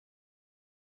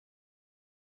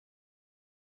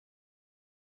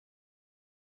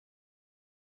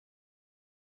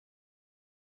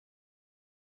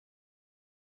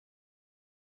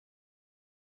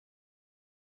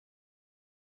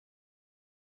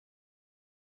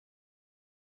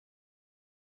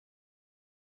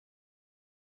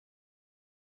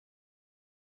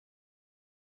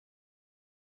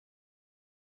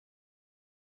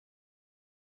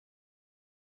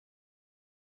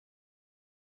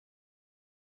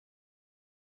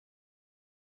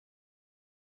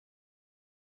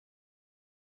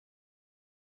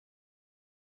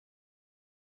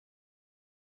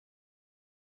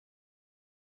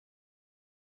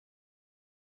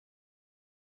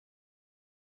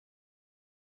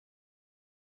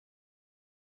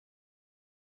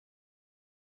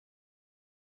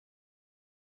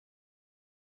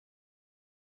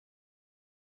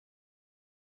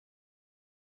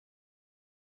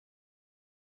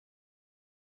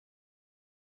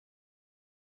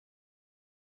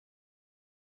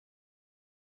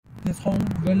This whole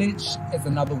village is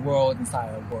another world inside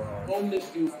a world.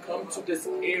 Homeless youth come to this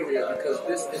area because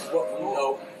this is what we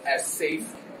know as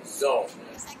safe zone.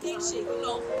 Gay shit, you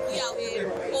know, we out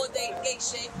here all day gay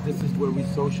shit. This is where we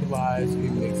socialize, we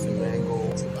mix and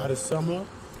mango. By the summer,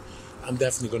 I'm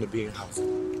definitely going to be in housing.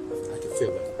 I can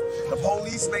feel it. The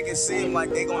police make it seem like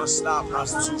they're gonna stop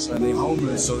prostitution. And they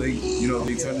homeless, so they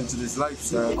turn into this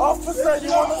lifestyle. Officer,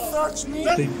 you wanna search me?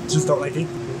 They just don't like it.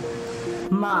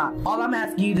 Ma, all I'm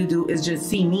asking you to do is just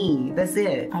see me. That's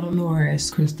it. I don't know her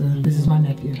as Krista. This is my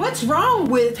nephew. What's wrong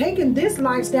with taking this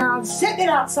lifestyle, setting it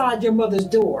outside your mother's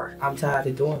door? I'm tired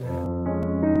of doing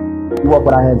that. We walk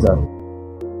with our hands up.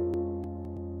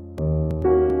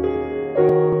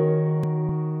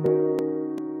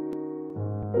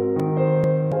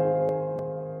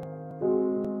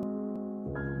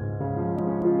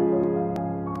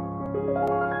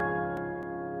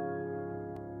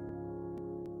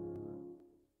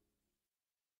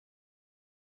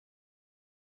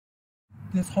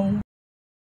 This whole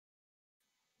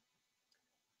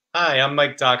Hi, I'm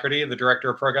Mike Doherty, the Director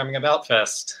of Programming of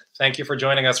Outfest. Thank you for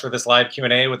joining us for this live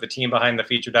Q&A with the team behind the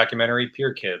feature documentary,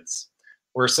 PIER KIDS.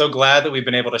 We're so glad that we've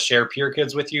been able to share PIER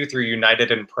KIDS with you through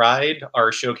United in Pride,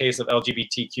 our showcase of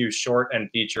LGBTQ short and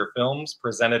feature films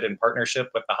presented in partnership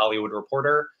with The Hollywood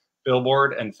Reporter,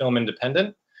 Billboard, and Film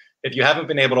Independent. If you haven't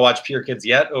been able to watch PIER KIDS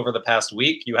yet over the past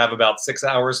week, you have about 6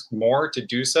 hours more to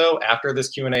do so after this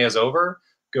Q&A is over.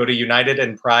 Go to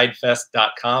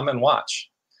unitedinpridefest.com and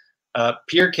watch.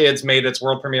 PIER KIDS made its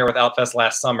world premiere with Outfest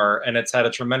last summer, and it's had a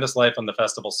tremendous life on the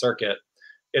festival circuit.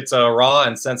 It's a raw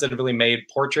and sensitively made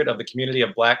portrait of the community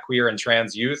of Black, queer, and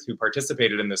trans youth who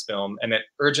participated in this film, and it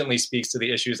urgently speaks to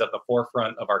the issues at the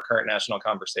forefront of our current national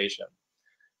conversation.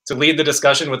 To lead the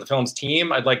discussion with the film's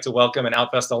team, I'd like to welcome an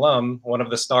Outfest alum, one of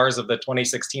the stars of the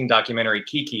 2016 documentary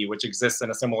KIKI, which exists in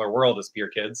a similar world as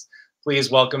PIER KIDS. Please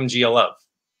welcome Gia Love.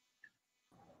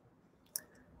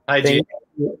 Hi, Gia.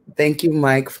 Thank you,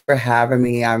 Mike, for having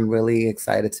me. I'm really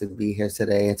excited to be here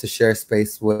today and to share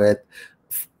space with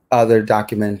other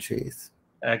documentaries.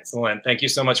 Excellent. Thank you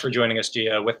so much for joining us,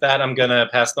 Gia. With that, I'm going to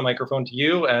pass the microphone to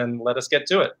you and let us get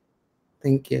to it.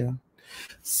 Thank you.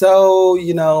 So,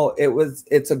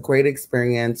 it's a great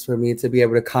experience for me to be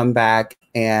able to come back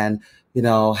and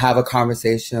have a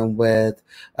conversation with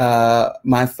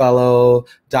my fellow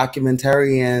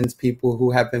documentarians, people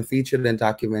who have been featured in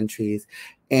documentaries.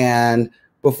 And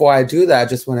before I do that, I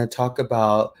just want to talk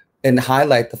about and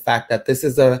highlight the fact that this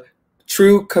is a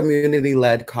true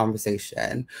community-led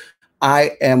conversation.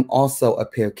 I am also a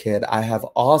PIER kid. I have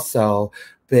also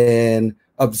been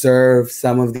observed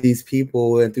some of these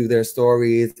people and through their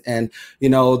stories. And,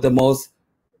 the most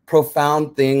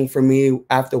profound thing for me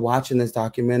after watching this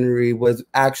documentary was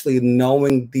actually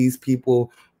knowing these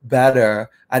people better.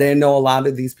 I didn't know a lot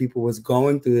of these people was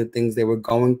going through the things they were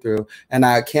going through, and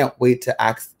I can't wait to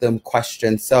ask them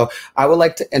questions. So I would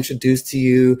like to introduce to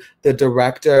you the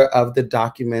director of the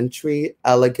documentary,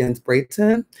 Elegance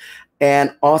Brayton,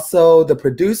 and also the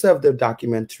producer of the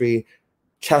documentary,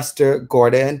 Chester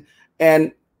Gordon.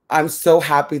 And I'm so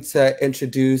happy to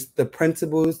introduce the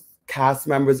principals, cast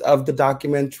members of the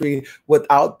documentary.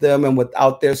 Without them and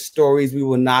without their stories, we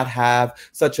will not have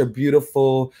such a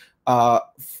beautiful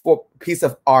piece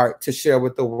of art to share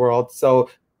with the world. So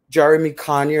Jeremy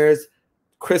Conyers,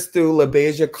 Crystal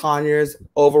LaBeija Conyers,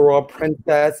 overall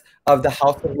princess of the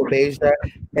House of LaBeija,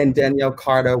 and Danielle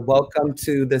Carter, welcome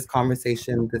to this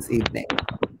conversation this evening.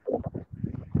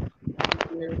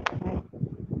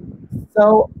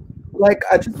 So,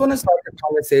 I just want to start the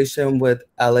conversation with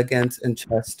Elegance and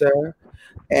Chester,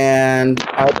 and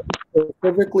I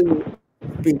specifically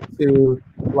speak to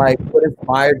what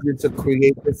inspired you to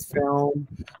create this film.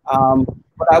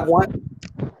 But I want,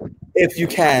 if you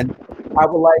can, I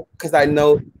would like, because I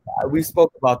know we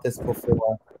spoke about this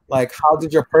before, how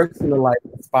did your personal life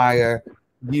inspire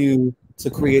you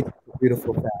to create a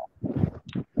beautiful film?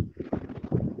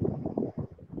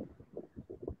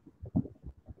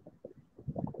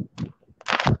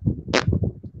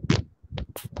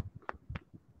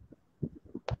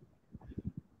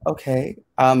 Okay,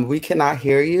 we cannot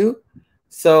hear you.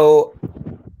 So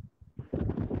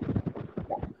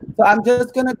I'm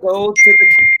just gonna go to the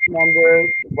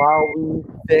numbers while we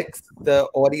fix the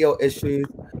audio issues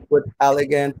with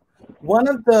Elegance. One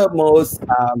of the most,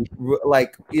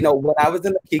 when I was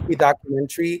in the KIKI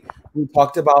documentary, we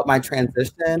talked about my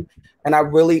transition, and I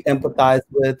really empathized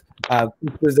with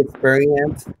Crystal's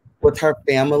experience with her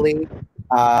family.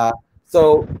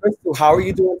 So Crystal, how are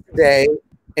you doing today?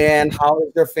 And how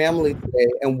is your family today?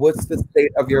 And what's the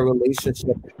state of your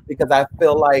relationship? Because I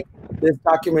feel like this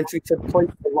documentary took place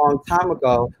a long time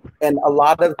ago, and a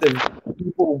lot of the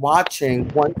people watching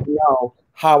want to know,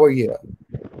 how are you?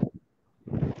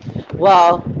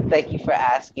 Well, thank you for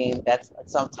asking. That's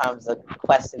sometimes a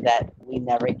question that we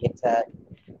never get to,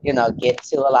 get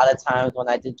to a lot of times when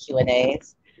I do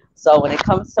Q&As. So when it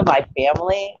comes to my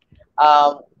family,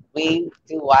 we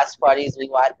do watch parties.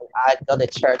 I go to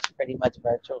church pretty much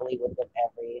virtually with them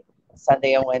every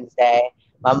Sunday and Wednesday.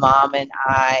 My mom and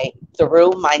I,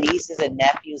 through my nieces and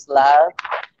nephews' love,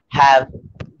 have,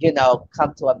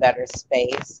 come to a better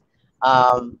space.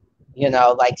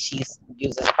 Like she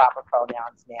uses proper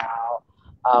pronouns now.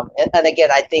 And again,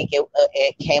 I think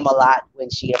it came a lot when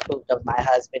she approved of my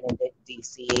husband in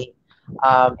DC.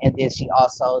 And then she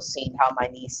also seen how my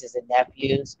nieces and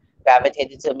nephews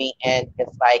gravitated to me. And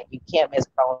it's like, you can't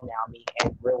mispronounce me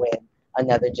and ruin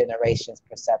another generation's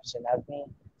perception of me.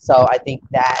 So I think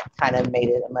that kind of made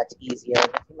it much easier.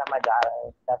 My daughter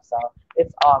and stuff, so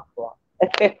it's all cool.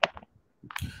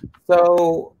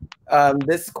 So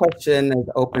this question is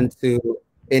open to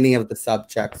any of the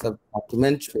subjects of the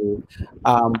documentary.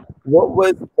 What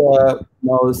was the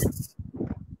most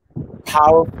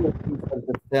powerful piece of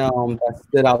the film that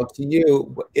stood out to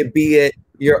you, be it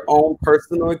your own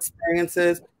personal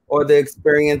experiences or the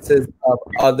experiences of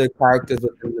other characters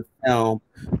within the film?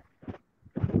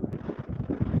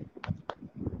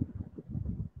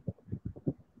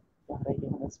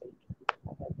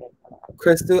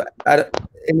 Crystal,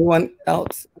 anyone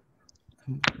else?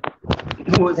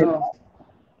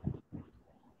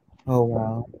 Oh,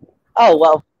 wow.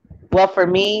 Oh, well, for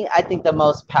me, I think the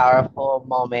most powerful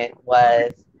moment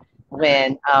was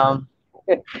when,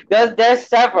 there's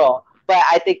several, but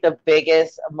I think the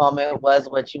biggest moment was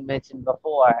what you mentioned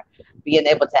before, being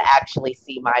able to actually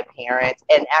see my parents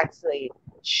and actually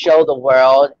show the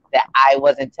world that I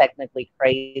wasn't technically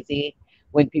crazy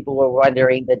when people were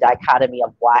wondering the dichotomy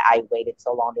of why I waited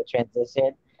so long to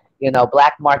transition.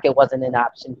 Black market wasn't an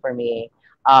option for me.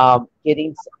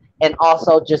 And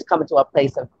also just coming to a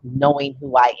place of knowing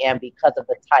who I am because of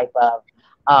the type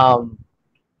of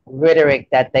rhetoric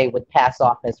that they would pass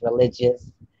off as religious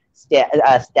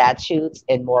statutes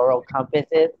and moral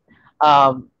compasses.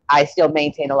 I still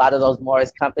maintain a lot of those moral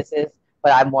compasses,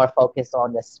 but I'm more focused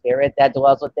on the spirit that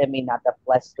dwells within me, not the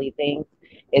fleshly things.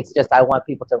 It's just I want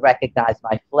people to recognize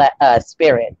my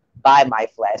spirit by my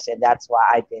flesh, and that's why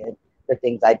I did the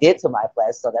things I did to my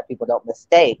flesh, so that people don't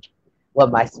mistake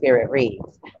what my spirit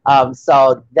reads.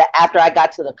 So after I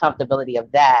got to the comfortability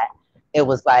of that, it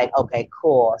was like, okay,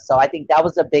 cool. So I think that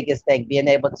was the biggest thing, being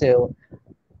able to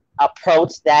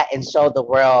approach that and show the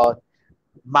world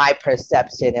my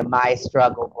perception and my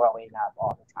struggle growing up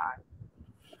all the time.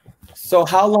 So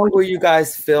how long were you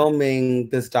guys filming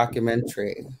this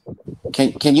documentary?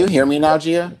 Can you hear me now,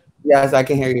 Gia? Yes, I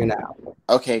can hear you now.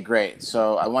 Okay, great.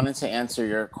 So I wanted to answer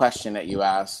your question that you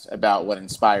asked about what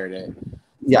inspired it.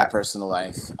 Yeah. My personal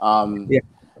life.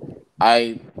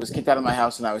 I was kicked out of my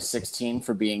house when I was 16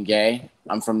 for being gay.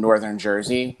 I'm from Northern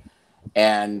Jersey.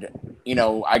 And,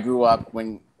 I grew up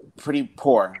pretty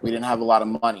poor. We didn't have a lot of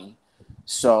money.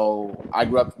 So I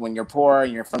grew up, when you're poor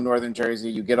and you're from Northern Jersey,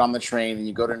 you get on the train and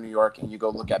you go to New York and you go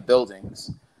look at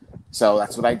buildings. So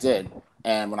that's what I did.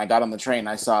 And when I got on the train,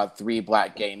 I saw 3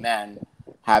 Black gay men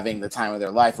having the time of their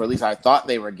life, or at least I thought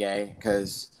they were gay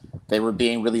because they were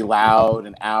being really loud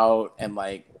and out and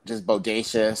like just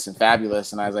bodacious and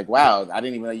fabulous. And I was like, wow, I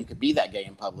didn't even know you could be that gay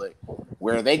in public.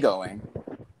 Where are they going?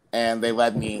 And they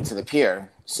led me to the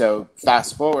pier. So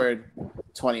fast forward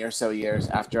 20 or so years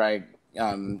after I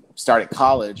started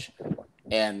college,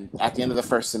 and at the end of the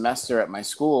first semester at my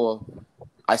school,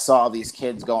 I saw all these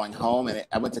kids going home, and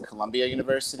I went to Columbia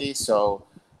University. So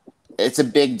it's a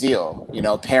big deal.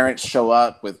 Parents show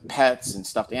up with pets and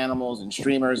stuffed animals and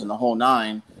streamers and the whole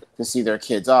nine to see their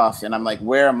kids off. And I'm like,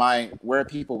 where are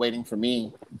people waiting for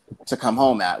me to come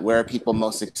home at? Where are people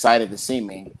most excited to see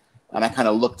me? And I kind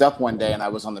of looked up one day and I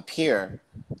was on the pier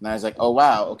and I was like, oh,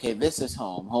 wow, okay, this is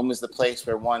home. Home is the place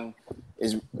where one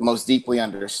is most deeply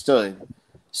understood.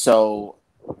 So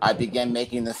I began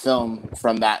making the film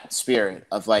from that spirit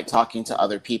of like talking to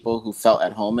other people who felt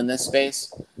at home in this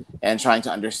space and trying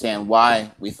to understand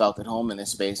why we felt at home in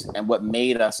this space and what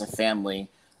made us a family,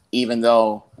 even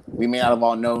though we may not have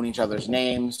all known each other's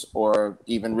names or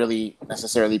even really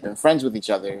necessarily been friends with each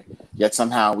other, yet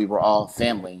somehow we were all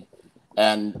family.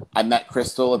 And I met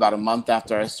Crystal about a month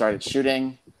after I started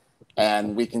shooting,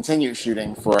 and we continued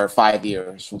shooting for 5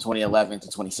 years, from 2011 to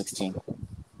 2016.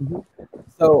 Mm-hmm.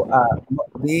 So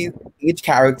each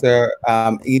character,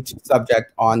 each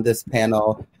subject on this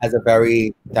panel has a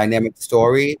very dynamic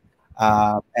story.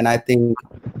 And I think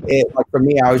for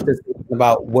me, I was just thinking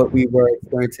about what we were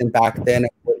experiencing back then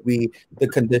and the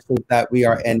conditions that we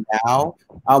are in now.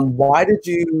 Why did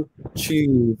you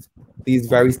choose these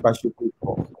very special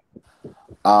people?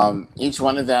 Each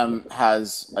one of them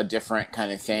has a different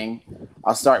kind of thing.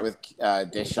 I'll start with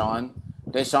Deshawn.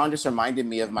 Deshawn just reminded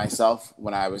me of myself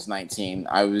when I was 19.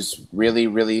 I was really,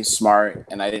 really smart,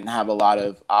 and I didn't have a lot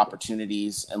of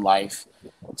opportunities in life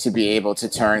to be able to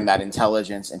turn that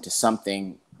intelligence into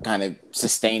something kind of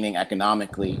sustaining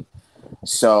economically.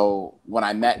 So when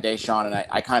I met Deshawn, and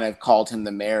I kind of called him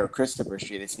the mayor of Christopher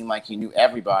Street, it seemed like he knew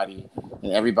everybody,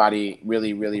 and everybody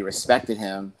really, really respected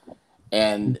him.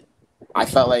 And I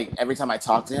felt like every time I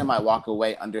talked to him, I walk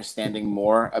away understanding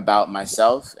more about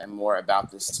myself and more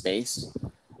about this space.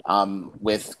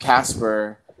 With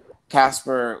Casper,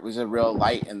 Casper was a real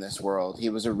light in this world. He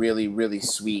was a really, really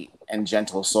sweet and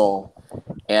gentle soul.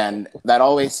 And that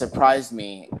always surprised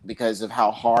me because of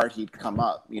how hard he'd come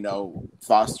up, you know,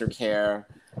 foster care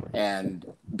and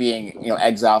being, you know,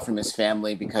 exiled from his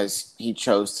family because he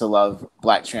chose to love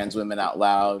Black trans women out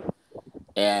loud.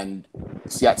 And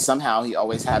yet somehow he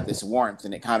always had this warmth,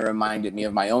 and it kind of reminded me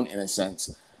of my own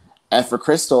innocence. And for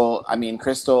Crystal, I mean,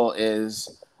 Crystal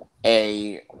is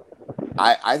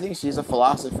I think she's a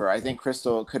philosopher. I think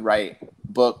Crystal could write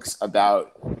books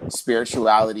about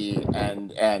spirituality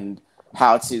and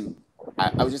how to,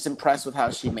 I was just impressed with how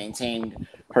she maintained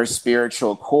her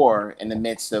spiritual core in the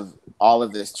midst of all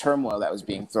of this turmoil that was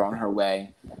being thrown her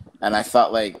way. And I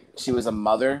felt like she was a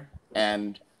mother,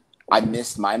 and I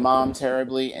missed my mom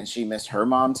terribly, and she missed her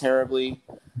mom terribly.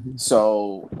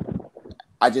 So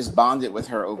I just bonded with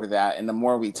her over that. And the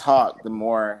more we talked, the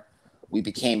more we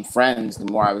became friends,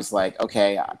 the more I was like,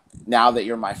 okay, now that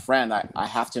you're my friend, I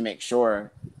have to make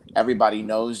sure everybody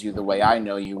knows you the way I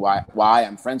know you, why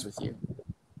I'm friends with you.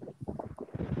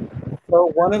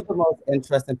 So one of the most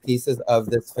interesting pieces of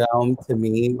this film to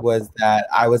me was that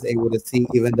I was able to see,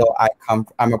 even though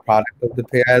I'm a product of the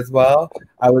PIER as well,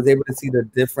 I was able to see the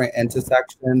different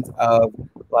intersections of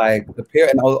like the PIER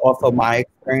and also my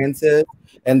experiences,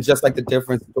 and just like the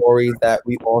different stories that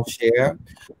we all share.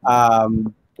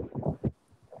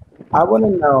 I want to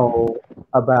know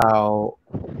about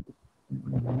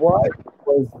what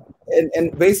was,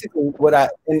 and basically what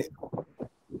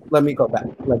let me go back.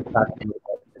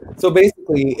 So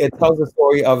basically, it tells a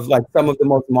story of like some of the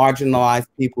most marginalized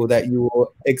people that you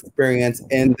will experience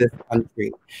in this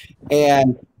country.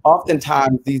 And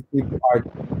oftentimes these people are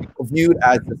viewed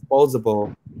as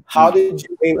disposable. How did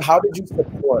you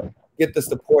get the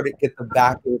support, get the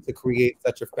backing to create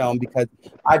such a film? Because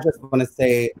I just want to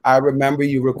say, I remember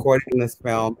you recording this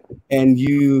film and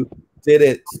you did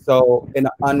it so in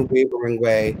an unwavering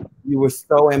way. You were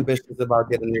so ambitious about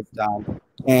getting this done.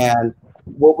 And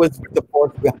what was the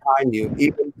force behind you,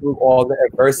 even through all the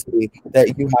adversity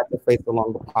that you had to face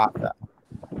along the process?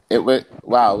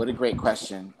 Wow, what a great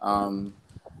question.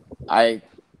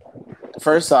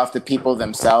 First off, the people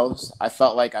themselves, I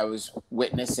felt like I was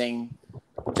witnessing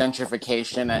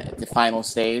gentrification at the final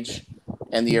stage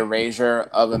and the erasure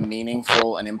of a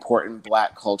meaningful and important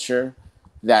Black culture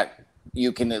that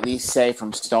you can at least say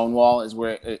from Stonewall is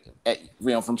where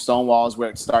from Stonewall is where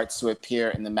it starts to appear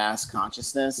in the mass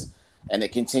consciousness, and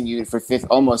it continued for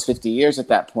almost 50 years at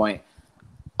that point,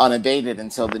 unabated,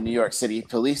 until the New York City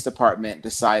Police Department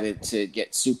decided to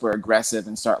get super aggressive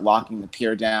and start locking the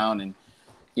PIER down, and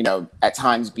at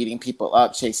times beating people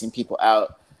up, chasing people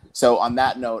out. So on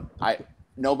that note,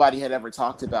 nobody had ever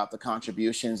talked about the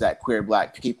contributions that queer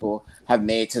Black people have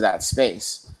made to that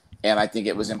space, and I think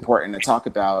it was important to talk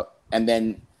about. And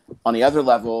then on the other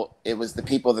level, it was the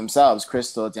people themselves: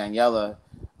 Crystal, Daniela,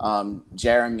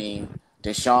 Jeremy,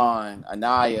 Deshawn,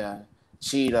 Anaya,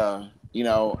 Cheetah.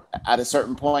 At a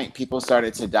certain point, people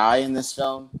started to die in this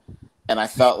film, and I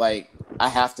felt like I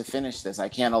have to finish this. I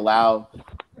can't allow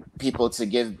people to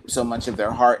give so much of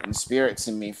their heart and spirit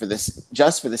to me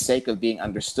just for the sake of being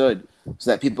understood,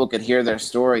 so that people could hear their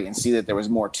story and see that there was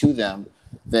more to them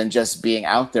than just being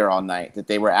out there all night, that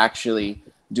they were actually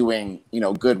doing,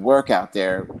 good work out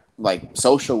there, like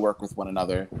social work with one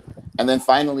another. And then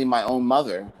finally, my own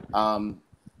mother.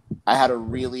 I had a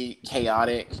really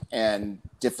chaotic and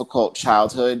difficult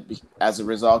childhood as a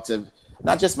result of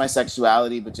not just my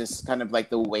sexuality, but just kind of like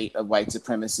the weight of white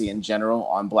supremacy in general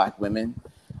on Black women,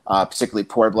 particularly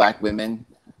poor Black women,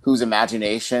 whose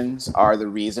imaginations are the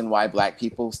reason why Black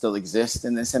people still exist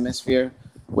in this hemisphere,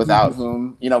 without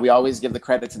whom, we always give the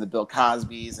credit to the Bill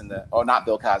Cosbys and not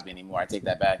Bill Cosby anymore, I take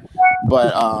that back.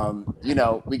 But,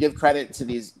 we give credit to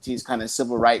these kind of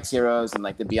civil rights heroes and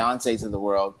like the Beyoncés of the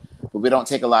world, but we don't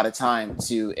take a lot of time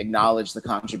to acknowledge the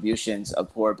contributions of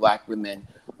poor Black women,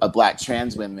 of Black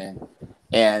trans women.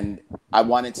 And I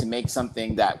wanted to make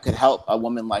something that could help a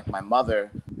woman like my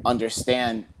mother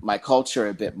understand my culture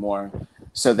a bit more.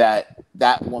 so that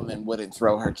that woman wouldn't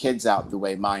throw her kids out the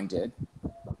way mine did.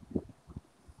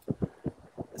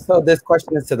 So this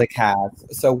question is to the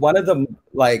cast. So one of the,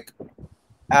 like,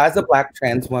 as a Black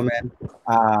trans woman,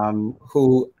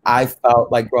 who I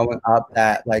felt like growing up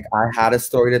that like I had a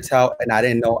story to tell, and I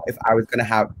didn't know if I was gonna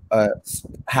have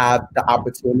the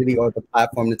opportunity or the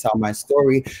platform to tell my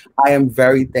story. I am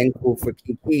very thankful for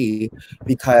KIKI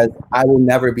because I will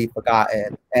never be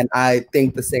forgotten, and I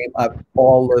think the same of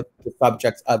all of the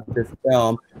subjects of this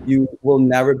film. You will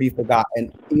never be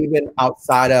forgotten, even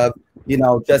outside of, you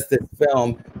know, just this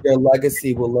film. Your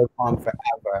legacy will live on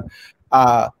forever.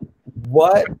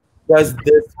 What does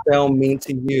this film mean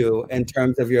to you in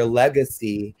terms of your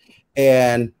legacy,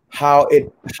 and how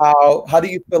do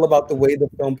you feel about the way the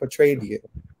film portrayed you?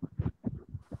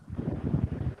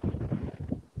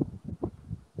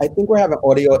 I think we're having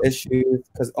audio issues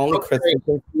because only Kristen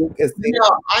can speak.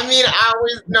 I mean, I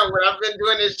always know what I've been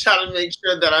doing is trying to make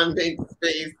sure that I'm making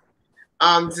space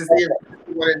to see if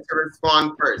you wanted to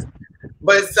respond first.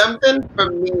 But something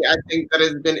for me, I think that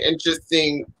has been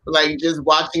interesting, like just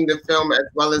watching the film as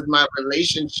well as my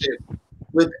relationship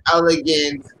with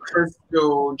Elegance,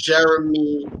 Crystal,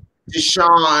 Jeremy,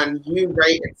 Deshaun, you,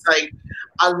 right? It's like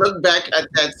I look back at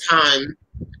that time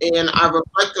and I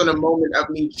reflect on a moment of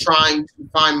me trying to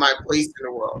find my place in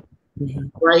the world,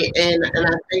 right? And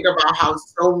I think about how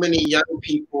so many young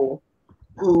people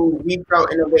who we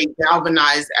felt in a way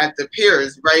galvanized at the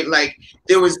peers, right? Like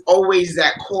there was always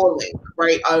that calling,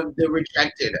 right, of the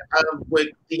rejected, of what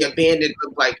the abandoned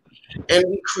looked like. And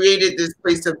we created this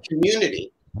place of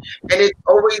community. And it's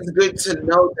always good to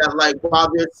know that, like, while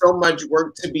there's so much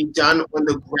work to be done on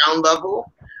the ground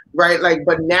level, right? Like,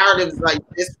 but narratives like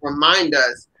this remind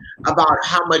us about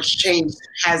how much change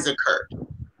has occurred,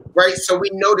 right? So we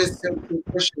notice them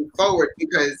pushing forward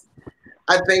because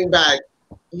I think back,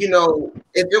 you know,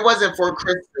 if it wasn't for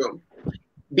Crystal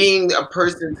being a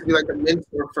person to be like a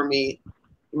mentor for me,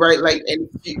 right? Like, and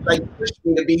like push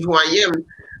me to be who I am,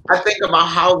 I think about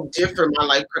how different my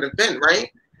life could have been, right?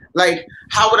 Like,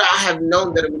 how would I have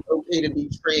known that it was okay to be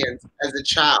trans as a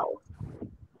child?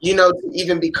 You know, to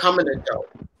even become an adult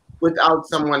without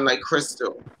someone like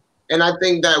Crystal. And I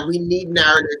think that we need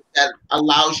narratives that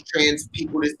allows trans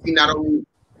people to see not only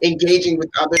engaging with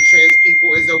other trans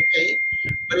people is okay,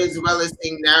 but as well as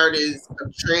seeing narratives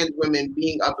of trans women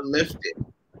being uplifted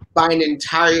by an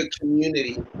entire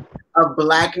community of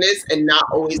Blackness and not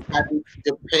always having to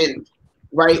depend,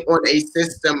 right, on a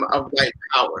system of white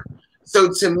power.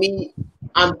 So to me,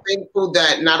 I'm thankful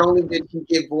that not only did he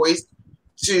give voice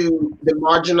to the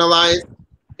marginalized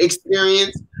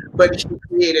experience, but he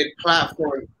created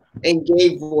platforms and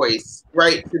gave voice,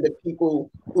 right, to the people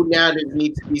who narratives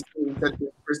need to be seen, such as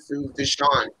Pursues,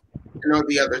 Deshaun, and all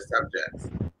the other subjects.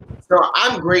 So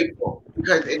I'm grateful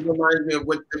because it reminds me of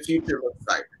what the future looks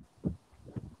like.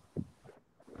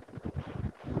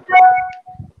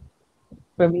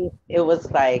 For me, it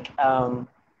was like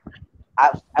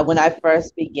when I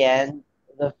first began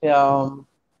the film,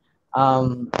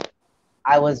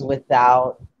 I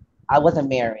wasn't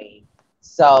married.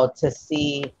 So to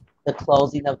see the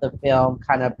closing of the film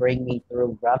kind of bring me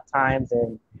through rough times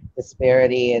and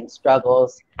disparity and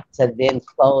struggles to then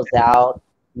close out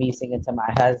me singing to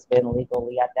my husband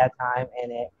legally at that time.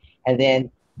 And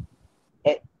then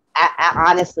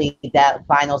honestly, that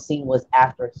final scene was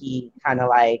after he kind of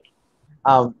like,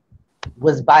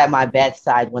 was by my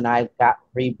bedside when I got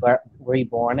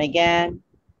reborn again.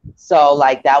 So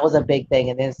like that was a big thing.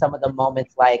 And then some of the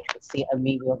moments like seeing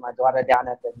me with my daughter down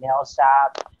at the nail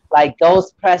shop, like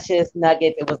those precious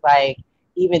nuggets, it was like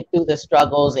even through the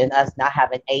struggles and us not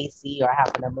having AC or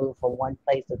having to move from one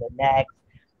place to the next,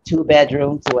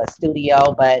 2-bedroom to a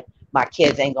studio, but my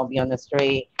kids ain't gonna be on the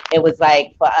street. It was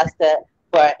like for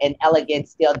an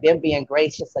Elegance still, them being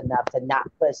gracious enough to not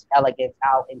push Elegance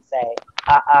out and say,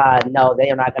 no, they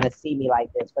are not gonna see me like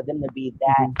this. For them to be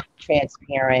that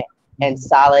transparent and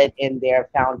solid in their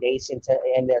foundation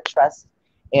and their trust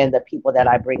in the people that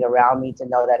I bring around me to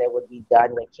know that it would be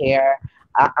done with care.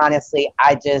 Honestly,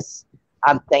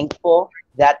 I'm thankful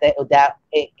that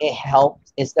it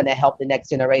helped. It's gonna help the next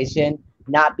generation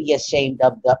not be ashamed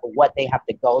of what they have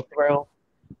to go through,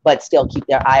 but still keep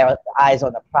their eyes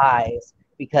on the prize.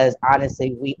 Because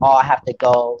honestly, we all have to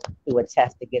go through a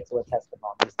test to get to a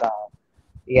testimony. So,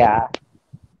 yeah,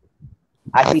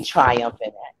 I see triumph in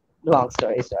it. Long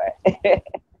story short.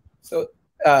 So,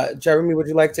 Jeremy, would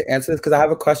you like to answer this? Because I have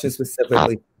a question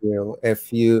specifically for you.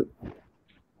 If you,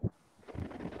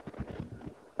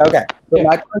 okay. So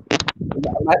my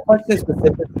question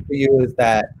specifically for you is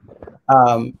that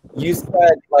you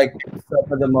said like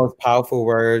some of the most powerful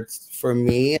words for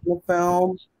me in the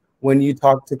film when you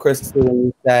talked to Crystal and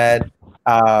you said,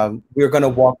 we're going to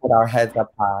walk with our heads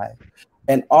up high.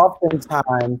 And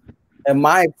oftentimes, in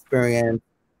my experience,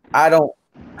 I don't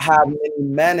have many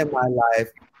men in my life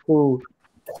who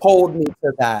hold me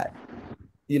to that,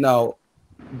 you know,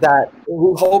 that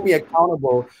who hold me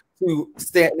accountable to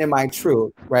standing in my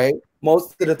truth, right?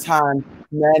 Most of the time,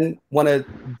 men want to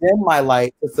dim my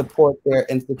light to support their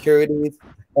insecurities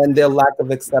and their lack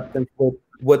of acceptance with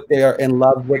what they're in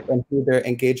love with and who they're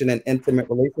engaging in intimate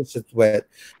relationships with.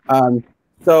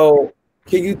 So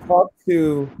can you talk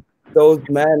to those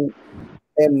men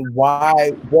and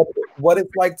what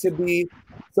it's like to be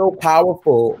so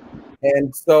powerful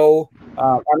and so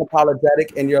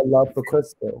unapologetic in your love for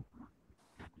Crystal?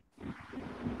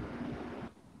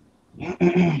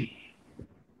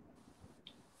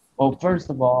 Well, first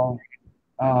of all,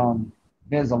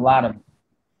 there's a lot of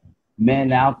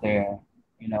men out there,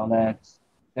 you know,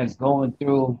 that's going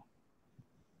through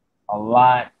a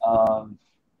lot of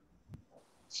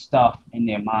stuff in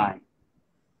their mind.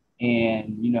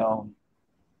 And, you know,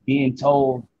 being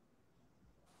told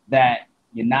that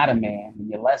you're not a man and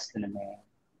you're less than a man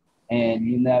and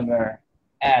you never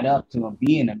add up to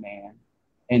being a man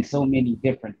in so many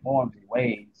different forms and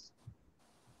ways.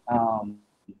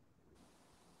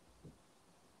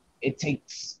 It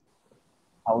takes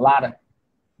a lot of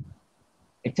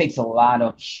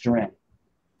strength,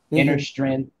 inner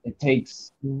strength. It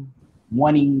takes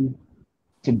wanting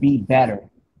to be better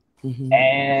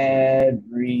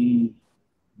every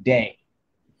day.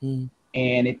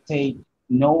 And it takes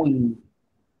knowing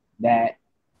that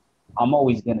I'm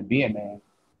always going to be a man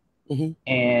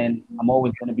and I'm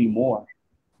always going to be more.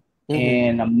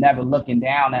 And I'm never looking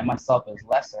down at myself as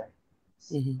lesser.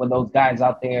 For those guys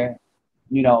out there,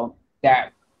 you know,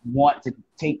 that want to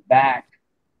take back,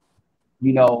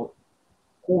 you know,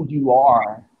 who you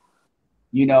are,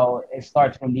 you know, it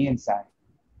starts from the inside.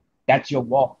 That's your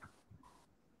walk.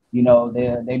 You know,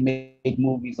 they make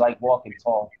movies like Walking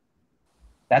Tall.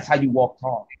 That's how you walk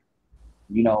tall.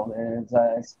 You know,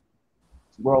 this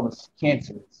world is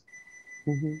cancerous.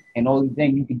 And the only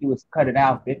thing you can do is cut it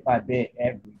out bit by bit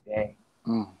every day,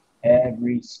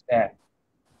 every step.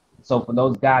 So for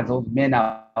those guys, those men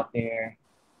out there,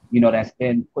 you know, that's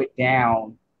been put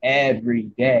down every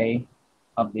day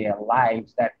of their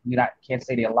lives, that can't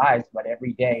say their lives, but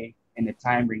every day in the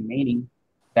time remaining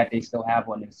that they still have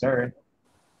on this earth,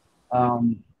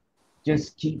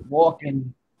 just keep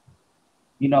walking,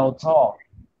 you know, tall.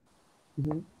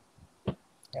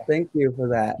 Thank you for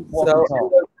that. So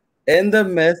in the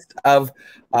midst of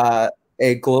a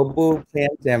global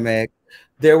pandemic,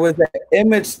 there was an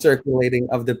image circulating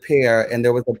of the pier, and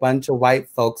there was a bunch of white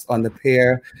folks on the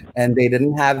pier, and they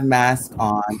didn't have masks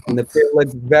on, and the pier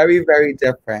looked very, very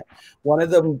different. One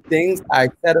of the things I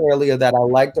said earlier that I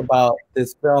liked about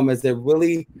this film is it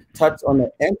really touched on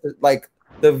the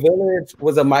village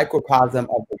was a microcosm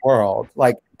of the world,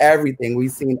 like everything.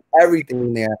 We've seen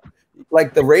everything there.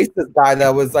 Like the racist guy that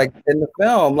was like in the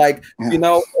film, like, you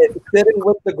know, sitting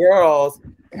with the girls.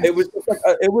 It was just like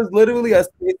it was literally a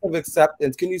state of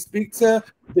acceptance. Can you speak to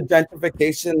the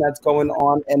gentrification that's going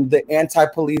on and the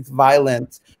anti-police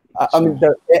violence? I mean,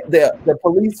 the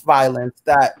police violence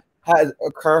that has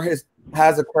occurred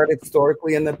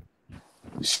historically in that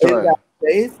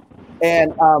space,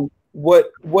 and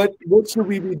what should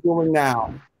we be doing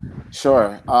now?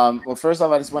 Sure. Well, first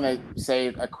off, I just want to say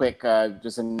a quick,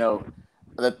 just a note.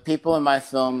 The people in my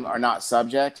film are not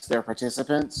subjects; they're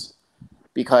participants,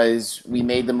 because we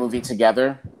made the movie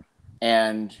together,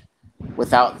 and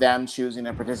without them choosing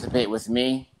to participate with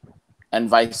me, and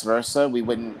vice versa, we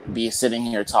wouldn't be sitting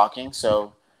here talking.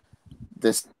 So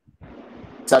this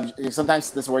subject,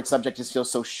 sometimes this word subject just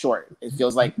feels so short. It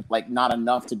feels like not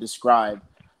enough to describe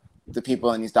the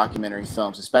people in these documentary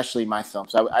films, especially my film.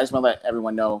 So I just want to let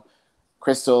everyone know,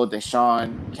 Crystal,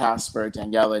 Deshawn, Casper,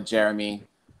 Daniela, Jeremy,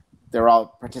 they're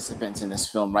all participants in this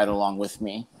film right along with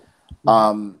me.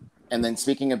 And then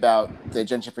speaking about the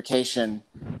gentrification,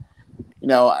 you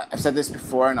know, I've said this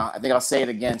before, and I think I'll say it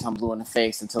again until I'm blue in the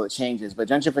face until it changes, but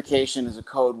gentrification is a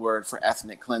code word for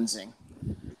ethnic cleansing.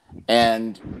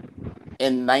 And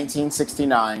in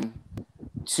 1969,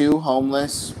 two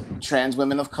homeless trans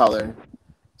women of color,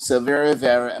 Sylvia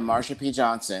Rivera and Marsha P.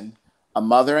 Johnson, a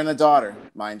mother and a daughter,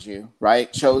 mind you,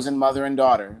 right? Chosen mother and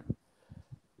daughter,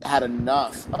 had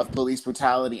enough of police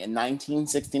brutality in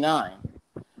 1969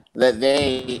 that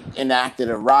they enacted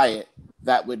a riot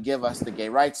that would give us the gay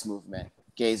rights movement,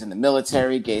 gays in the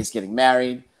military, gays getting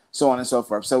married, so on and so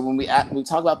forth. So when we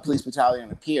talk about police brutality on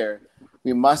the pier,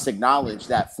 we must acknowledge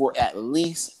that for at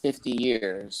least 50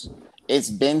 years, it's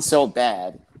been so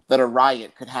bad that a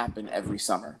riot could happen every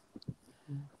summer.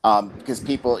 because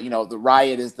people, the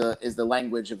riot is the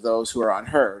language of those who are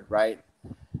unheard, right?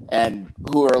 And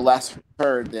who are less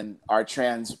heard than our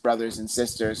trans brothers and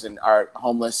sisters and our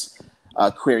homeless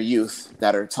queer youth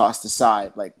that are tossed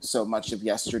aside like so much of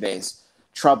yesterday's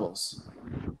troubles.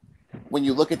 When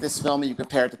you look at this film and you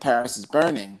compare it to Paris is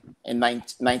Burning in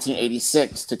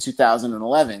 1986 to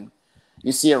 2011,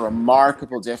 you see a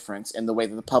remarkable difference in the way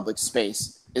that the public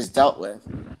space is dealt with.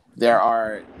 There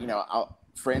are,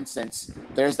 for instance,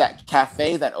 there's that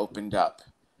cafe that opened up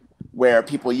where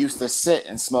people used to sit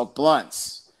and smoke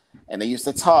blunts and they used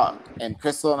to talk. And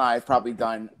Crystal and I have probably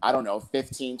done,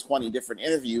 15, 20 different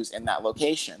interviews in that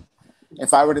location.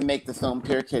 If I were to make the film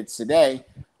PIER Kids today,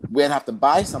 we'd have to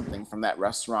buy something from that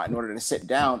restaurant in order to sit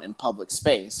down in public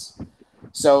space.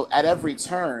 So at every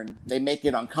turn, they make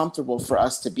it uncomfortable for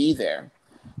us to be there.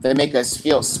 They make us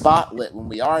feel spotlit when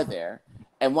we are there.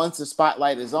 And once the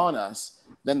spotlight is on us,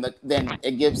 then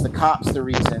it gives the cops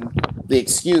the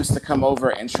excuse to come over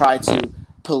and try to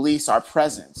police our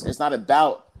presence. It's not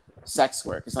about sex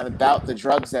work. It's not about the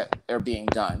drugs that are being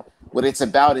done. What it's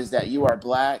about is that you are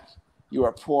Black, you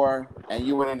are poor, and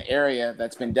you are in an area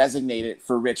that's been designated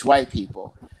for rich white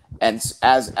people. And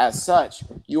as such,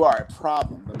 you are a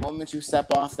problem. The moment you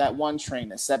step off that one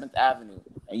train at 7th Avenue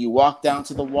and you walk down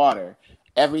to the water,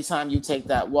 every time you take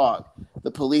that walk,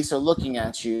 the police are looking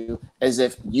at you as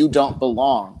if you don't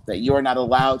belong, that you are not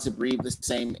allowed to breathe the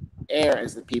same air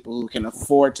as the people who can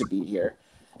afford to be here.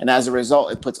 And as a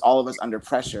result, it puts all of us under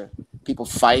pressure. People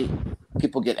fight,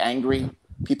 people get angry,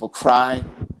 people cry,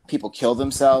 people kill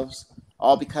themselves,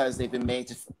 all because they've been made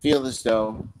to feel as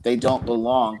though they don't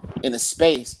belong in a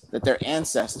space that their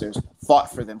ancestors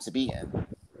fought for them to be in.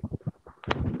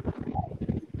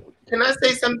 Can I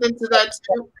say something to that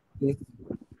too?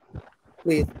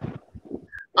 Please.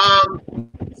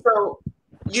 So,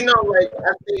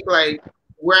 I think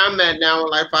where I'm at now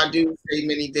in life, I do say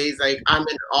many days, I'm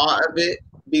in awe of it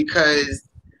because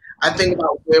I think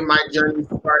about where my journey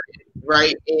started,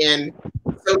 right? And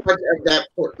so much of that,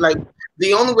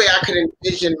 the only way I could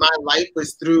envision my life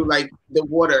was through the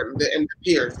water and the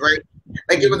piers, right?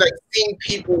 It was seeing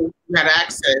people who had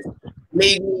access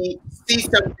made me see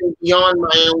something beyond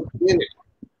my own community.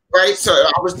 Right, so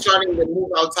I was starting to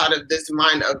move outside of this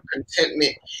mind of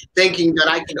contentment, thinking that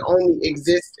I can only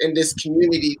exist in this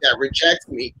community that rejects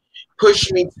me, push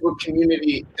me to a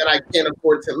community that I can't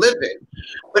afford to live in.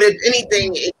 But if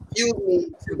anything, it fueled me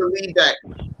to believe that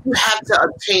you have to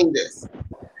obtain this.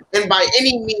 And by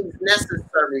any means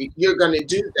necessary, you're going to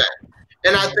do that.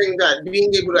 And I think that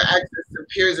being able to access the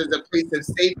peers is a place of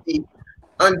safety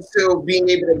until being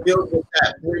able to build what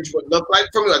that bridge would look like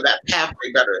for me, or that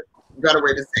pathway, better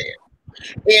way to say it.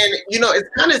 And it's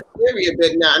kind of scary a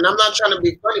bit now, and I'm not trying to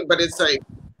be funny, but it's I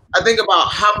think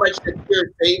about how much the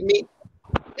peer saved me.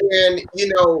 And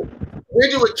where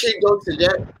do a kid go to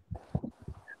debt?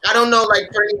 I don't know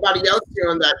for anybody else here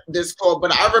on this call,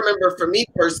 but I remember for me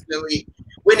personally,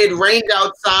 when it rained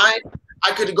outside,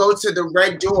 I could go to the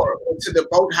Red Door or to the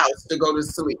boathouse to go to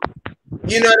sleep.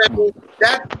 You know what I mean?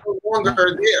 That's no longer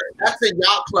there. That's a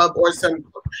yacht club or some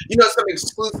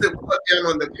exclusive club down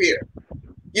on the pier.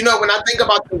 When I think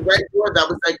about the Red Door, that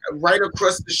was right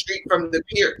across the street from the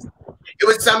piers. It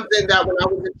was something that when I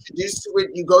was introduced to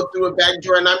it, you go through a back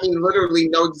door, and I mean literally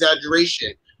no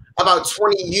exaggeration, about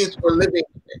 20 youth were living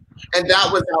in it. And that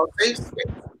was our safe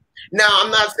space. Now,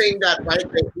 I'm not saying that, right,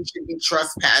 that we should be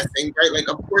trespassing, right?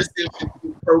 Of course there should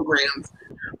be programs.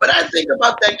 But I think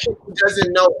about that kid who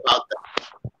doesn't know about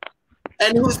that.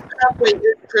 And whose pathway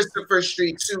is Christopher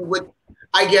Street to what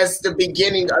I guess the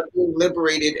beginning of being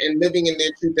liberated and living in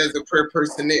their truth as a queer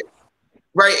person is,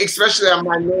 right? Especially a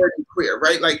minority queer,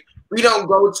 right? We don't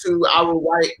go to our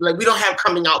white, we don't have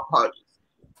coming out parties.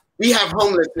 We have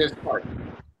homelessness parties,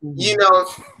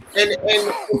 and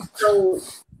so,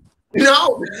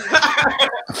 no.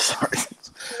 Sorry.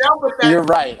 No, but you're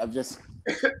right.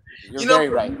 You're very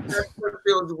right. That's what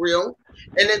feels real.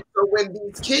 And then so when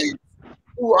these kids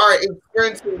who are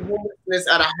experiencing homelessness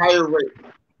at a higher rate,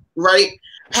 right,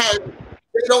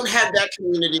 they don't have that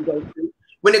community to go to.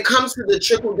 When it comes to the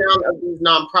trickle down of these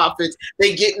nonprofits,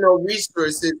 they get no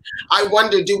resources. I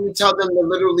wonder, do we tell them to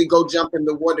literally go jump in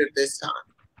the water this time?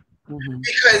 Mm-hmm.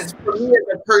 Because for me as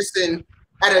a person,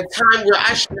 at a time where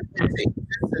I should have been taking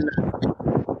this and that,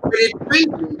 but it freed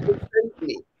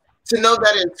me to know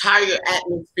that entire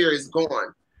atmosphere is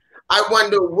gone. I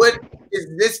wonder, what is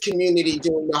this community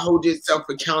doing to hold itself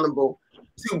accountable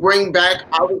to bring back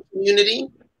our community,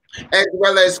 as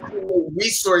well as create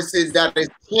resources that is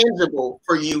tangible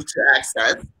for you to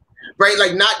access, right?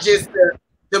 Not just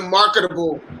the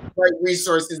marketable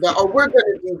resources that, we're going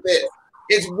to do this.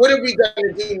 It's what are we going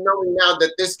to do knowing now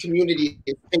that this community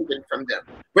is taken from them?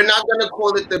 We're not going to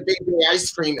call it the Big Day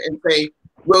Ice Cream and say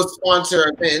we'll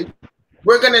sponsor events.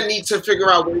 We're going to need to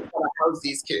figure out ways to house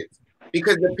these kids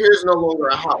because the pier is no longer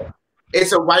a house.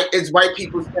 It's white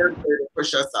people's territory to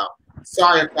push us out.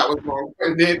 Sorry if that was wrong,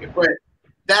 but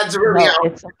that's really how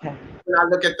it's okay. When I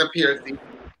look at the piers.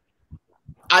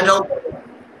 I don't.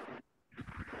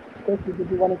 Did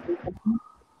you want to say something?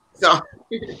 So.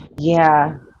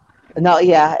 Yeah. No,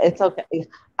 yeah, it's okay.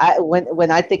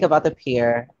 When I think about the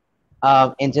pier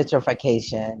and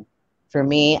gentrification, for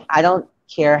me, I don't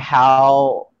care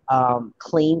how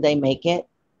clean they make it,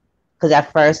 because at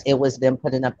first it was them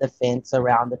putting up the fence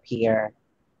around the pier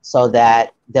so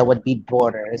that there would be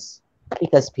borders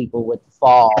because people would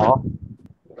fall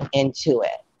into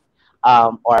it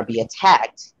or be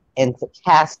attacked and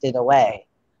cast it away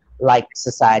like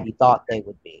society thought they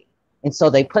would be. And so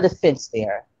they put a fence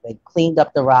there. They cleaned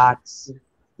up the rocks.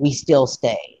 We still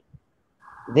stayed.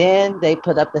 Then they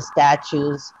put up the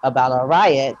statues about a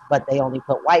riot, but they only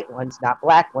put white ones, not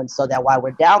black ones, so that while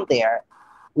we're down there,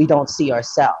 we don't see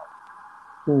ourselves.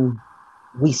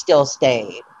 We still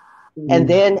stayed. And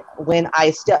then when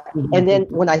I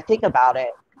think about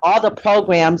it, all the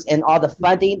programs and all the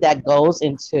funding that goes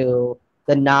into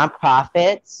the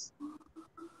nonprofits,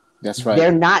 that's right.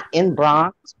 They're not in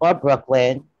Bronx or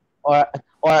Brooklyn or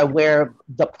where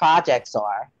the projects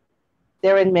are.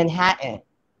 They're in Manhattan.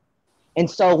 And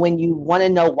so when you want to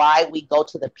know why we go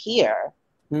to the pier,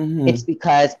 it's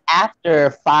because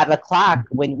after 5 o'clock,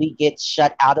 when we get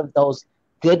shut out of those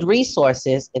good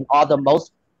resources and all the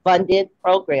most funded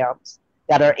programs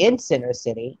that are in Center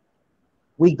City,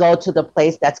 we go to the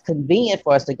place that's convenient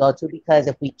for us to go to, because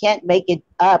if we can't make it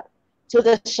up to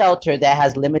the shelter that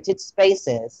has limited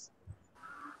spaces,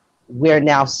 we're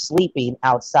now sleeping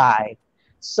outside.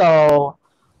 So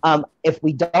if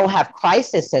we don't have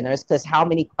crisis centers, because how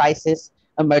many crisis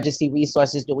emergency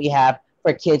resources do we have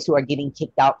for kids who are getting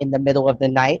kicked out in the middle of the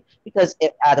night? Because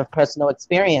out of personal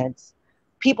experience,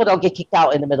 people don't get kicked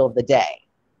out in the middle of the day.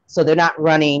 So they're not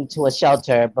running to a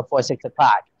shelter before 6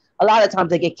 o'clock. A lot of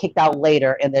times they get kicked out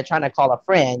later and they're trying to call a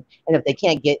friend. And if they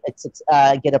can't get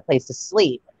a place to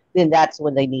sleep, then that's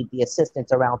when they need the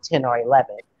assistance around 10 or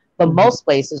 11. But most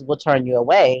places will turn you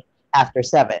away after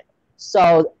 7.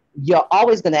 So you're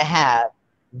always going to have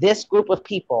this group of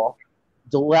people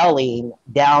dwelling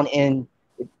down in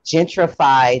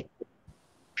gentrified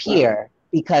pier,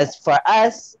 because for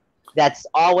us, that's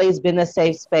always been a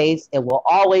safe space. It will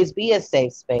always be a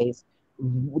safe space,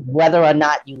 whether or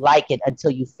not you like it, until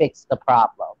you fix the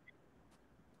problem.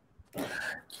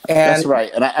 That's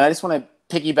right. And I just want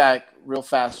to piggyback real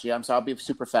fast, Gia. I'm sorry, I'll be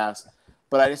super fast.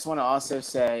 But I just want to also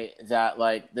say that,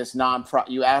 like, this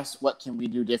you asked what can we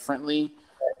do differently?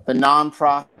 The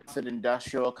nonprofit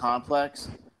industrial complex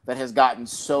that has gotten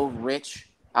so rich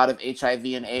out of HIV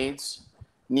and AIDS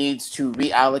needs to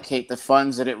reallocate the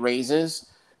funds that it raises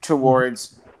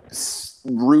towards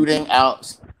rooting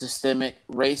out systemic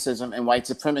racism and white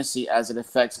supremacy as it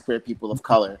affects queer people of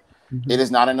color. It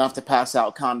is not enough to pass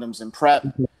out condoms and PrEP.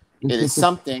 It is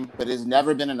something, but it has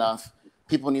never been enough.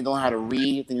 People need to know how to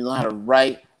read. They need to know how to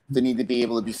write. They need to be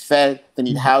able to be fed. They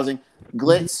need housing.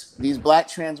 Glitz, these Black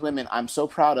trans women I'm so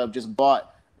proud of, just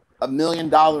bought $1 million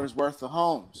worth of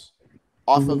homes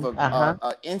off of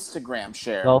a Instagram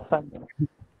share.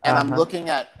 And I'm looking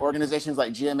at organizations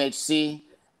like GMHC,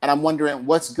 and I'm wondering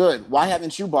what's good. Why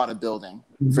haven't you bought a building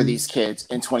for these kids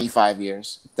in 25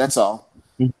 years? That's all.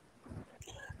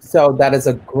 So that is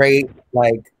a great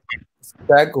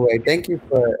segue. Thank you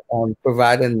for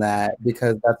providing that,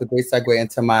 because that's a great segue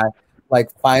into my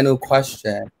final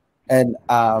question. And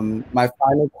my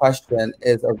final question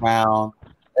is around,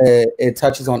 it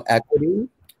touches on equity.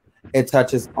 It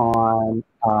touches on,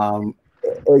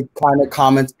 it kind of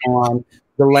comments on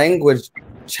the language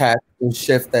check and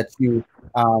shift that you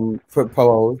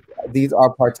propose. These are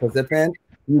participants.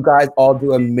 You guys all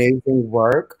do amazing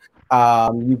work.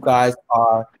 You guys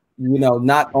are,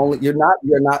 not only, you're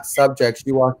not subjects,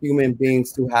 you are human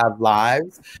beings who have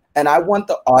lives. And I want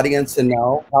the audience to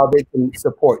know how they can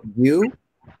support you.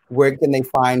 Where can they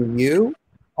find you,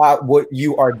 what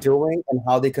you are doing, and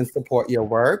how they can support your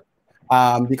work.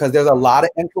 Because there's a lot of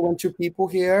influential people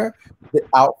here. The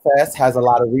Outfest has a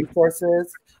lot of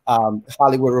resources.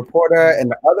 Hollywood Reporter and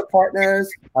the other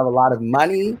partners have a lot of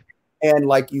money. And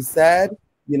like you said,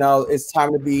 it's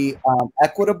time to be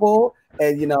equitable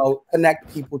and,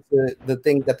 connect people to the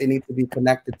things that they need to be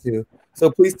connected to.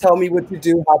 So please tell me what you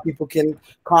do, how people can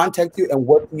contact you, and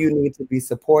what you need to be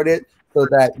supported so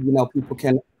that, people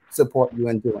can support you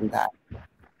in doing that.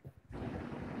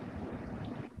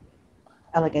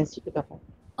 Elegance, you could go.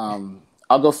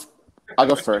 I'll go. I'll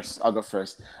go first. I'll go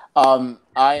first. I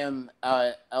am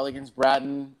Elegance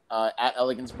Bratton at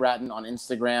Elegance Bratton on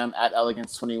Instagram, at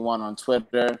Elegance21 on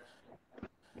Twitter.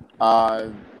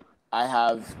 I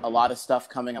have a lot of stuff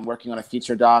coming. I'm working on a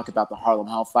feature doc about the Harlem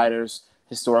Hellfighters,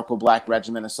 historical Black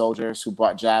regiment of soldiers who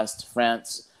brought jazz to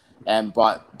France and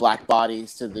brought Black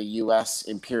bodies to the U.S.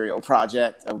 Imperial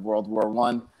Project of World War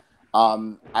I.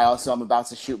 I also am about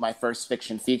to shoot my first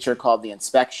fiction feature called The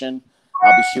Inspection.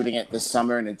 I'll be shooting it this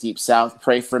summer in the Deep South.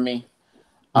 Pray for me.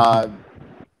 I've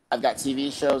got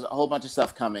TV shows, a whole bunch of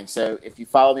stuff coming. So if you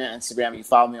follow me on Instagram, you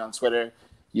follow me on Twitter,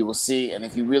 you will see. And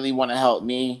if you really want to help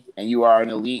me and you are an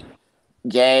elite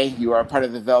gay, you are a part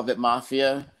of the Velvet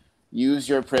Mafia, use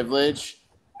your privilege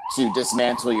to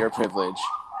dismantle your privilege.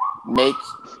 Make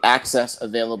access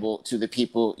available to the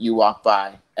people you walk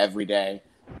by every day.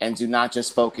 And do not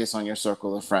just focus on your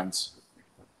circle of friends.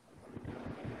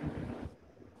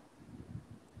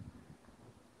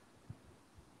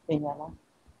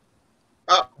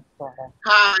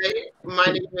 Hi, my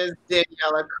name is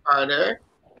Daniela Carter.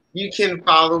 You can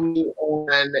follow me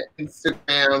on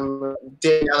Instagram,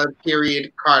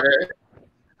 Daniela.Carter.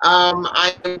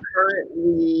 I am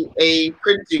currently a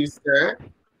producer.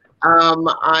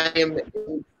 I am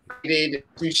excited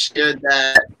to share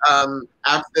that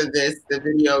after this, the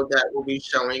video that we'll be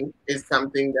showing is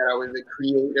something that I was a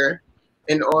creator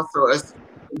and also a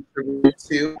contributor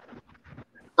to.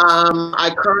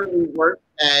 I currently work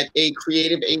at a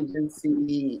creative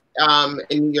agency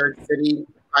in New York City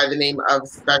by the name of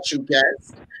Special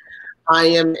Guest. I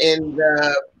am in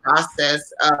the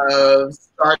process of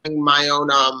starting my own,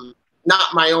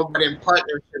 not my own, but in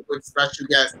partnership with Special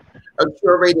Guest, a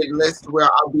curated list where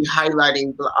I'll be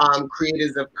highlighting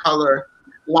creators of color,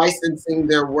 licensing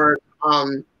their work,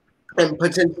 and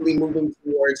potentially moving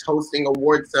towards hosting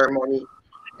award ceremony,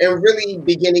 and really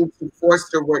beginning to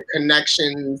foster work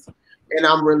connections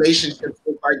and relationships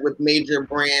with major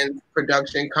brands,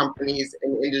 production companies,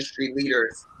 and industry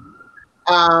leaders.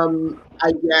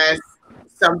 I guess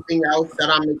something else that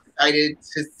I'm excited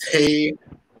to say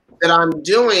that I'm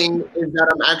doing is that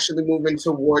I'm actually moving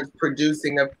towards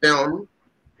producing a film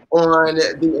on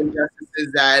the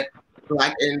injustices that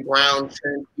Black and brown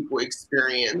trans people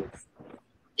experience.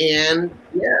 And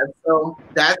yeah, so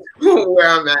that's where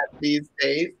I'm at these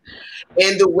days.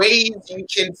 And the ways you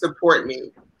can support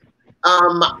me.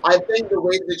 I think the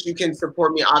ways that you can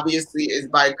support me, obviously, is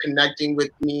by connecting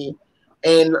with me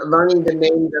and learning the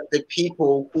names of the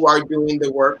people who are doing the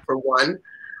work, for one.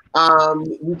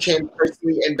 You can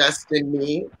personally invest in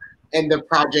me and the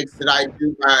projects that I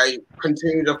do by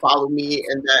continuing to follow me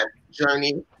in that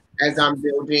journey as I'm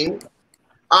building.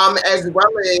 As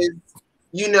well as,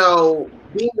 being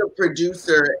a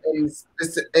producer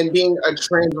and being a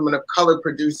trans woman of color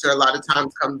producer a lot of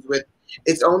times comes with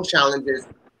its own challenges.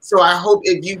 So I hope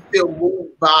if you feel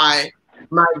moved by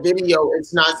my video,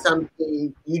 it's not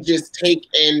something you just take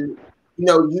and,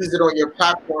 use it on your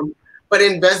platform, but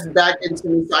invest back into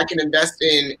me so I can invest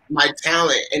in my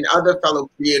talent and other fellow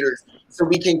creators so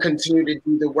we can continue to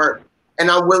do the work. And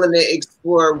I'm willing to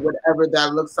explore whatever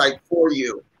that looks like for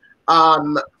you.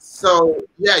 So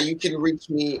yeah, you can reach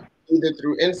me either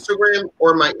through Instagram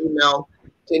or my email,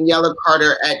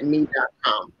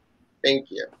 DanielaCarter@me.com. Thank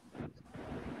you.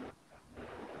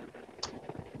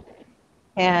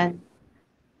 And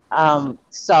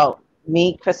so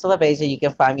me, Crystal Abasia, you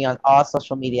can find me on all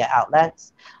social media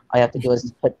outlets. All you have to do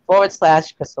is put /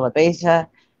 Crystal Abasia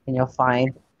and you'll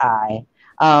find I.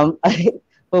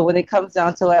 But when it comes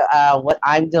down to it, what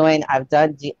I'm doing, I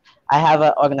have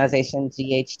an organization,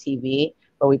 GHTV,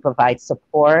 where we provide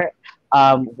support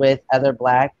with other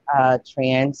Black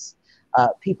trans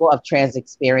people of trans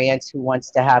experience who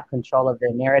wants to have control of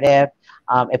their narrative.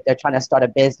 If they're trying to start a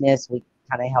business, we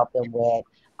kind of help them with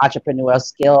entrepreneurial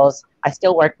skills. I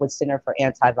still work with Center for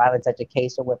Anti-Violence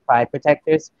Education with Pride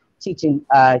Protectors, teaching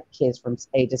kids from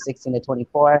ages 16 to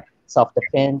 24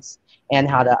 self-defense and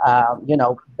how to,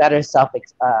 better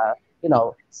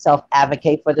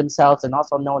self-advocate for themselves, and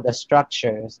also know the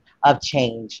structures of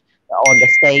change on the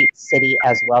state, city,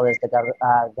 as well as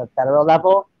the federal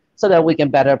level, so that we can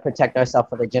better protect ourselves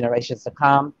for the generations to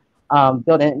come,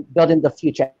 building the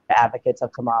future advocates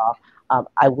of tomorrow.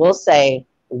 I will say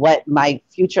what my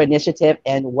future initiative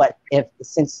and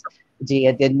since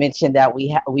Gia did mention that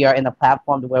we are in a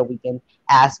platform where we can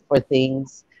ask for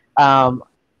things.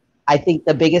 I think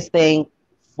the biggest thing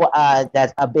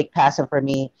that's a big passion for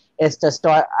me is to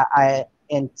start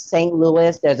in St.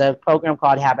 Louis, there's a program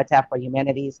called Habitat for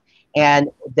Humanities,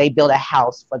 and they build a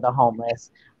house for the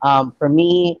homeless. For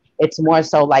me, it's more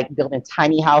so like building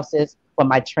tiny houses for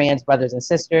my trans brothers and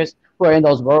sisters who are in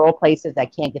those rural places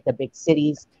that can't get the big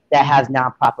cities that has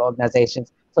nonprofit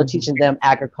organizations. So teaching them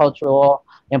agricultural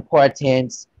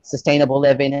importance, sustainable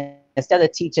living, instead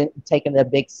of taking the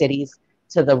big cities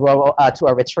to the rural, to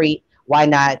a retreat, why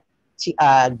not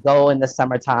go in the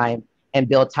summertime and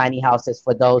build tiny houses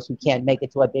for those who can't make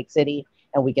it to a big city,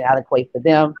 and we can allocate for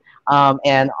them,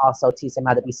 and also teach them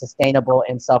how to be sustainable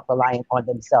and self-reliant on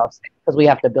themselves, because we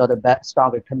have to build a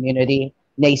stronger community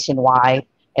nationwide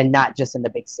and not just in the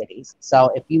big cities. So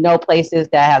if you know places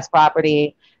that has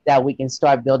property that we can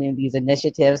start building these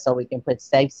initiatives so we can put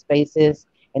safe spaces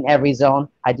in every zone,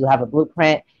 I do have a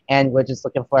blueprint, and we're just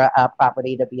looking for a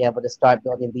property to be able to start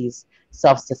building these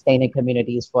self-sustaining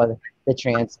communities for the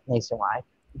trans nationwide.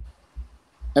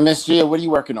 And Miss Gia, what are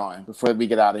you working on before we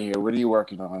get out of here? What are you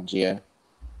working on, Gia?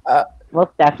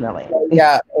 Most definitely.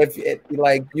 Yeah, if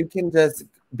like you can just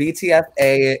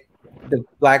BTFA, the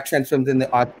Black Trans Films in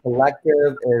the Arts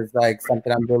Collective is like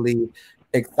something I'm really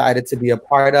excited to be a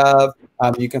part of.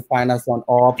 You can find us on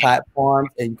all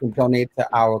platforms, and you can donate to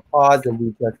our cause, and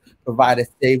we just provide a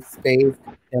safe space,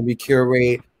 and we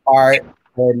curate art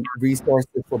and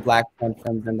resources for Black trans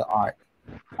films in the art.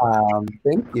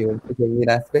 Thank you for giving me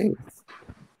that space.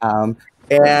 I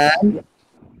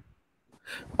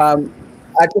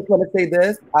just want to say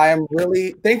this.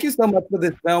 Thank you so much for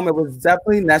this film. It was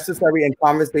definitely necessary in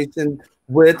conversation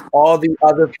with all the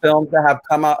other films that have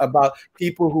come out about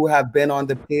people who have been on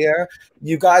the pier.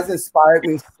 You guys inspired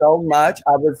me so much.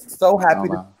 I was so happy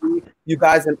to see you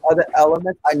guys in other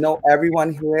elements. I know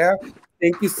everyone here.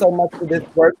 Thank you so much for this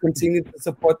work. Continue to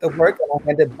support the work, and I'll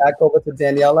hand it back over to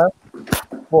Daniela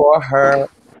for her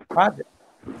project.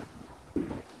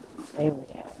 Amen.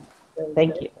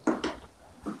 Thank you.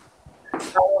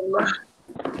 Just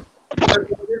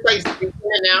like speaking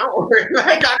it now, or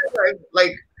like I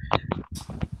like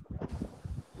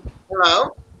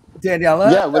hello,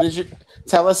 Daniela. Yeah, what did you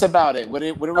tell us about it? What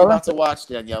are we about to watch,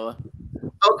 Daniela?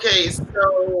 Okay,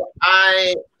 so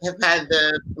I have had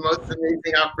the most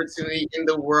amazing opportunity in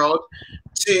the world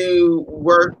to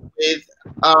work with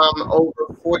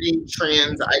over 40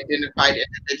 trans identified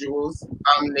individuals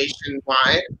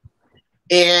nationwide.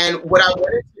 And what I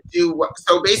wanted to do,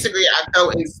 so basically I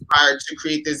felt inspired to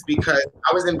create this because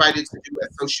I was invited to do a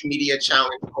social media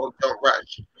challenge called Don't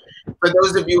Rush. For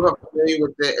those of you who are familiar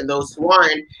with it and those who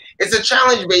aren't, it's a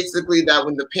challenge basically that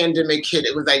when the pandemic hit,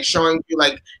 it was like showing you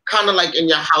like kind of like in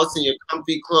your house in your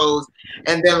comfy clothes,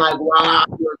 and then like wow,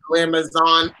 your glamour's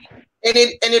on. And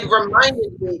it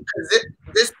reminded me, because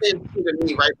this thing to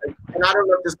me, right? Like, and I don't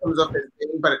know if this comes up as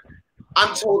thing, but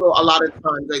I'm told a lot of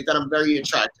times like that I'm very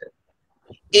attractive.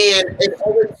 And it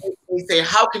always makes me say,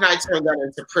 how can I turn that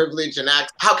into privilege and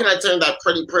how can I turn that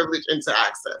pretty privilege into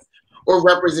access or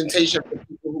representation for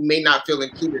people who may not feel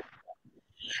included?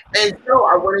 And so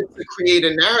I wanted to create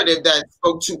a narrative that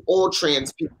spoke to all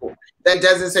trans people, that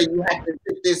doesn't say you have to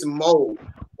fit this mold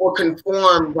or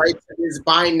conform right to this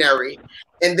binary,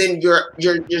 and then you're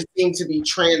seen to be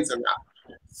trans enough.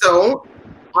 So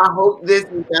I hope this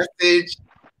message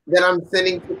that I'm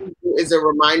sending to people is a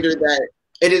reminder that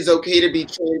it is okay to be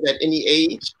trans at any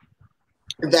age,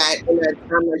 that in a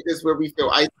time like this where we feel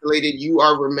isolated, you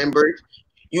are remembered,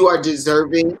 you are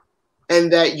deserving,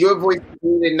 and that your voice is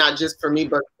needed not just for me,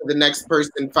 but for the next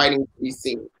person fighting to be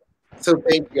seen. So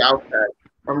thank you, Outfest.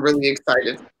 I'm really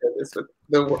excited to share this with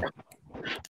the world.